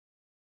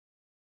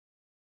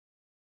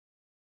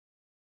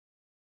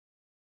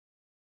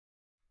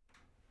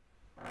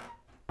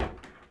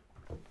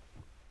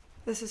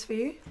This is for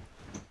you.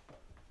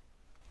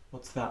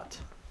 What's that?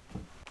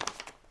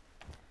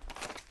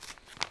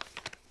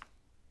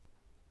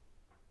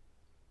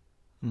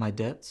 My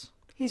debts?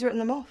 He's written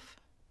them off.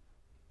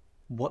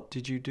 What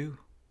did you do?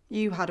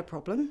 You had a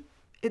problem.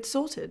 It's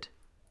sorted.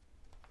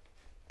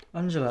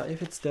 Angela,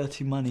 if it's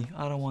dirty money,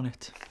 I don't want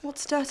it.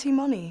 What's dirty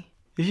money?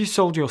 If you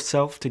sold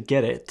yourself to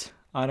get it,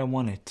 I don't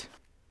want it.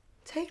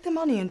 Take the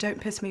money and don't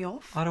piss me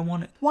off. I don't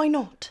want it. Why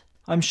not?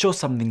 I'm sure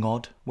something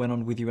odd went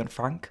on with you and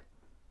Frank.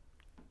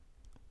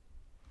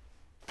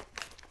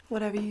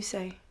 Whatever you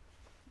say.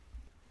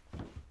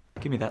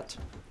 Give me that.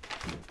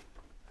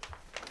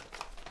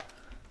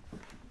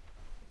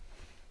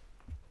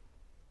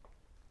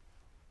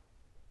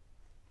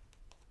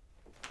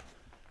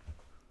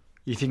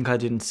 You think I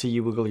didn't see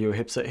you wiggle your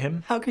hips at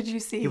him? How could you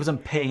see? He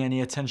wasn't paying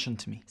any attention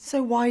to me.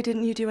 So why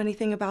didn't you do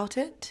anything about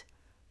it?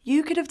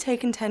 You could have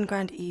taken 10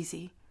 grand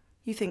easy.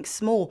 You think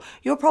small.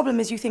 Your problem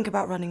is you think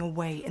about running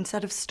away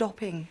instead of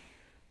stopping.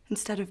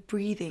 Instead of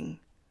breathing.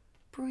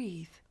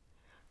 Breathe.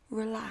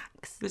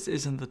 Relax. This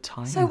isn't the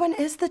time. So when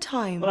is the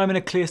time? When I'm in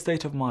a clear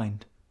state of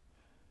mind.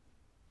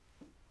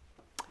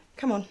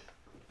 Come on.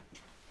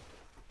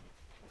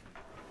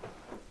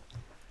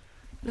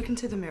 Look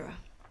into the mirror.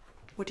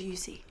 What do you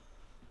see?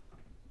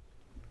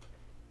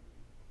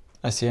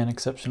 I see an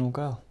exceptional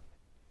girl.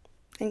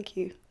 Thank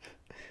you.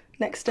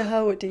 Next to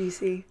her, what do you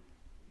see?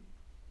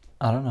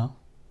 I don't know.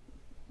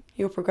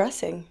 You're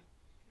progressing.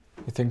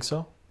 You think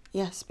so?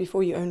 Yes,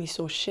 before you only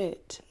saw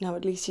shit. Now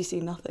at least you see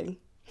nothing.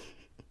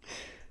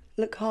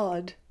 Look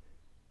hard.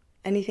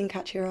 Anything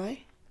catch your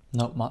eye?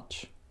 Not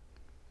much.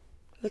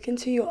 Look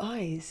into your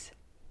eyes.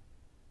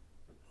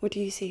 What do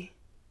you see?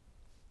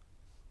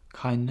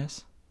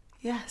 Kindness?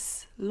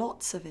 Yes,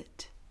 lots of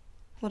it.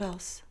 What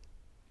else?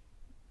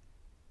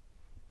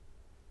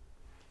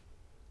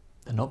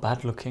 They're not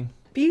bad looking.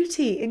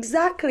 Beauty,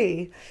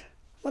 exactly.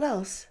 What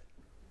else?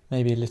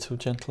 Maybe a little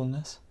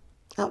gentleness?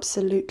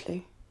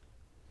 Absolutely.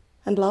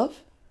 And love?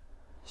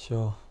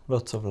 Sure,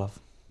 lots of love.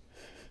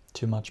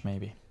 Too much,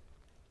 maybe.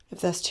 If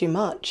there's too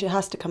much, it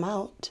has to come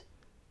out.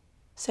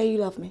 Say you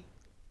love me.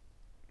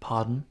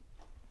 Pardon?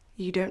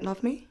 You don't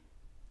love me?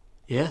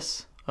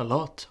 Yes, a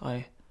lot.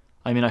 I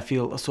mean, I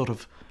feel a sort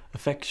of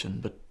affection,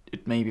 but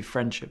it may be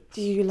friendship.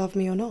 Do you love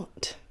me or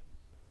not?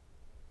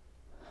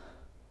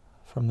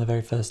 From the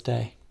very first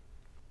day.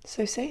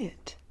 So say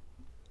it.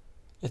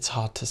 It's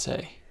hard to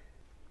say.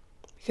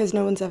 Because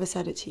no one's ever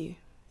said it to you.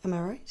 Am I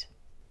right?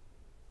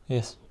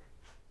 Yes.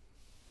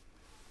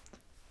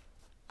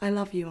 I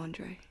love you,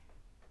 Andre.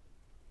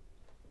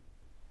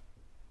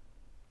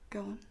 Go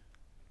on.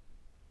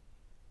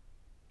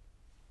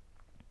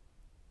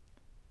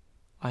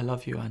 I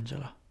love you,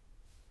 Angela.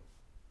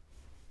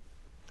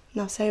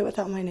 Now say it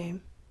without my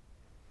name.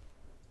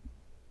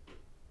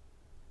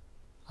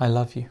 I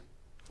love you.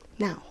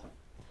 Now,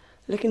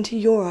 look into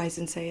your eyes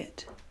and say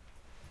it.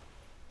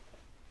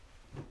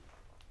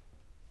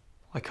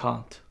 I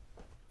can't.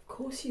 Of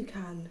course you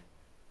can.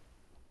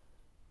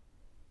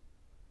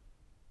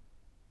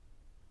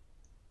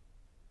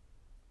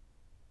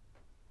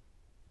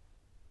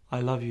 I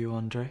love you,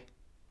 Andre.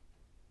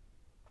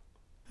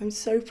 I'm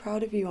so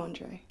proud of you,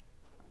 Andre.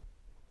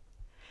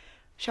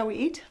 Shall we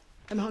eat?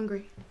 I'm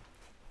hungry.